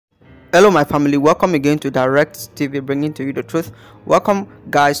Hello my family, welcome again to Direct TV, bringing to you the truth. Welcome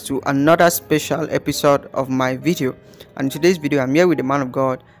guys to another special episode of my video. And in today's video I'm here with the man of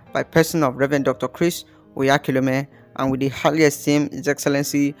God by person of Reverend Dr. Chris Oyakhilome, and with the highly esteemed His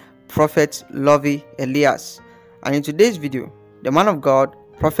Excellency Prophet Lovy Elias. And in today's video, the man of God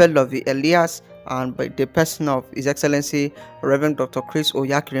Prophet Lovy Elias and by the person of His Excellency Reverend Dr. Chris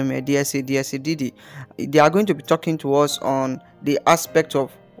Oyakhilome, DSC, they are going to be talking to us on the aspect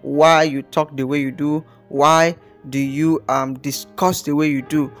of why you talk the way you do, why do you discuss the way you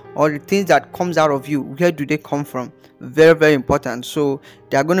do, or the things that comes out of you, where do they come from? Very important. So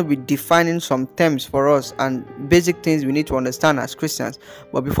they are going to be defining some terms for us and basic things we need to understand as Christians.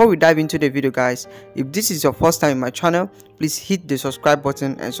 But before we dive into the video guys, if this is your first time in my channel, please hit the subscribe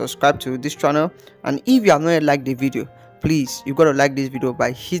button and subscribe to this channel. And if you have not yet liked the video, please, you got to like this video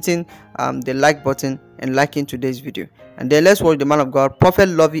by hitting the like button and liking today's video. And then let's watch the man of God Prophet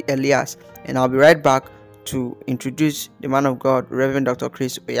Lovy Elias, and I'll be right back to introduce the man of God Reverend Dr.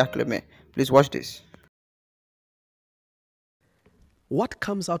 Chris Oyakhilome. Please watch this. What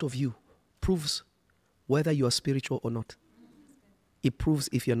comes out of you proves whether you are spiritual or not. It proves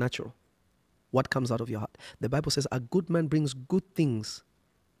if you're natural. What comes out of your heart? The Bible says a good man brings good things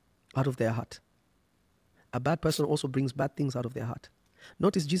out of their heart. A bad person also brings bad things out of their heart.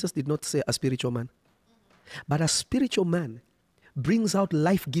 Notice Jesus did not say a spiritual man. But a spiritual man brings out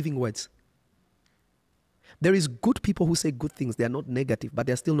life-giving words. There is good people who say good things. They are not negative, but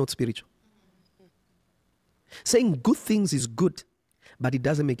they are still not spiritual. Saying good things is good, but it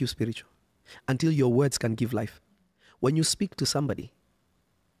doesn't make you spiritual until your words can give life. When you speak to somebody,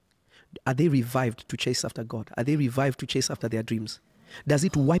 are they revived to chase after God? Are they revived to chase after their dreams? Does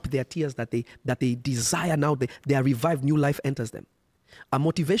it wipe their tears that they desire now? They are revived, new life enters them. A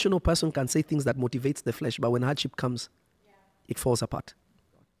motivational person can say things that motivates the flesh, but when hardship comes, it falls apart.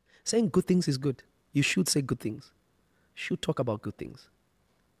 Saying good things is good. You should say good things. You should talk about good things.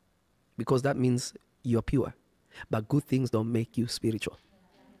 Because that means you're pure. But good things don't make you spiritual.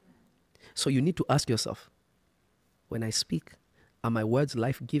 So you need to ask yourself, when I speak, are my words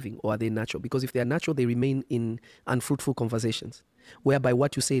life-giving or are they natural? Because if they are natural, they remain in unfruitful conversations, whereby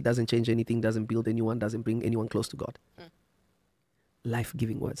what you say doesn't change anything, doesn't build anyone, doesn't bring anyone close to God.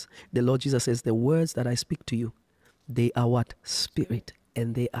 Life-giving words. The Lord Jesus says, the words that I speak to you, they are what? Spirit,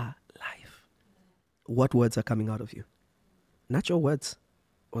 and they are life. What words are coming out of you? Natural words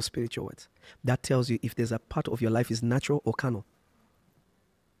or spiritual words? That tells you if there's a part of your life is natural or carnal.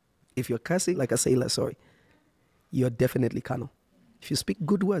 If you're cursing like a sailor, you're definitely carnal. If you speak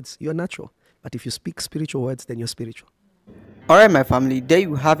good words, you're natural. But if you speak spiritual words, then you're spiritual. Alright my family, there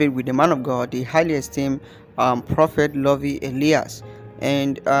you have it with the man of God, the highly esteemed Prophet Lovy Elias.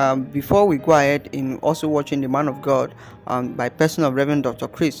 And before we go ahead in also watching the man of God by person of Reverend Dr.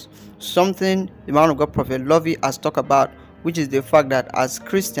 Chris, something the man of God Prophet Lovy has talked about, which is the fact that as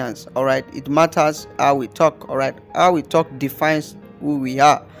Christians, alright, it matters how we talk, alright. How we talk defines who we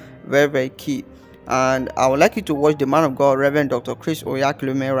are. Very key. And I would like you to watch the man of God Reverend Dr. Chris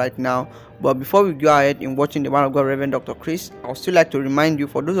Oyakhilome right now. But before we go ahead in watching the man of God Reverend Dr. Chris, I would still like to remind you,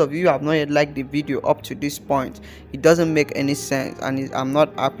 for those of you who have not yet liked the video up to this point, it doesn't make any sense, and I'm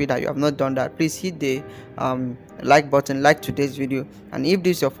not happy that you have not done that. Please hit the like button, like today's video, and if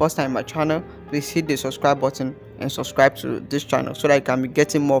this is your first time on my channel, please hit the subscribe button and subscribe to this channel so that you can be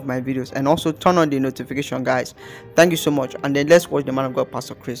getting more of my videos, and also turn on the notification guys. Thank you so much. And then let's watch the man of God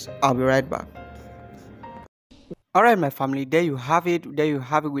Pastor Chris. I'll be right back. Alright my family, there you have it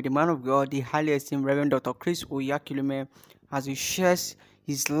with the man of God, the highly esteemed Reverend Dr. Chris Oyakhilome, as he shares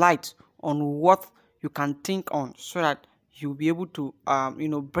his light on what you can think on, so that you'll be able to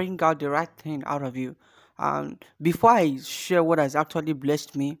bring out the right thing out of you. Before I share what has actually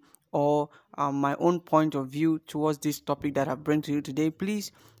blessed me, or my own point of view towards this topic that I bring to you today,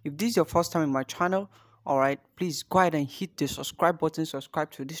 please, if this is your first time in my channel, alright, please go ahead and hit the subscribe button, subscribe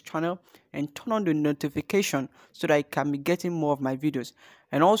to this channel, and turn on the notification so that I can be getting more of my videos.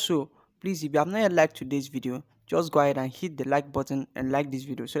 And also, please, if you have not yet liked today's video, just go ahead and hit the like button and like this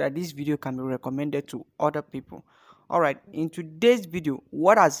video so that this video can be recommended to other people. Alright, in today's video,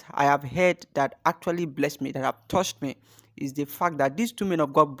 what I have heard that actually blessed me, that have touched me, is the fact that these two men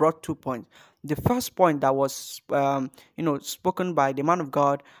of God brought 2 points. The first point that was spoken by the man of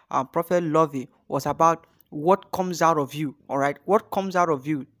God, Prophet Lovy, was about what comes out of you. All right, what comes out of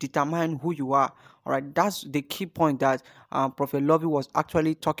you determine who you are. All right, that's the key point that Prophet Lovy was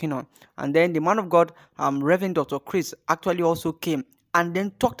actually talking on. And then the man of God, Reverend Dr. Chris, actually also came and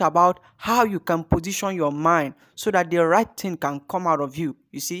then talked about how you can position your mind so that the right thing can come out of you.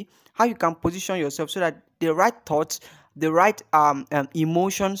 You see, how you can position yourself so that the right thoughts the right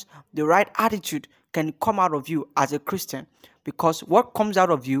emotions, the right attitude can come out of you as a Christian, because what comes out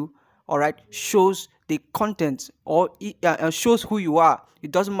of you, all right, shows the content, or shows who you are.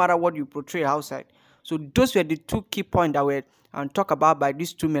 It doesn't matter what you portray outside. So those were the two key points that were talked about by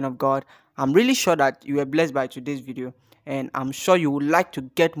these two men of God. I'm really sure that you were blessed by today's video, and I'm sure you would like to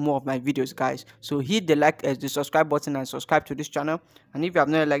get more of my videos, guys. So hit the the subscribe button and subscribe to this channel. And if you have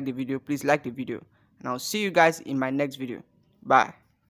not liked the video, please like the video, and I'll see you guys in my next video. Bye.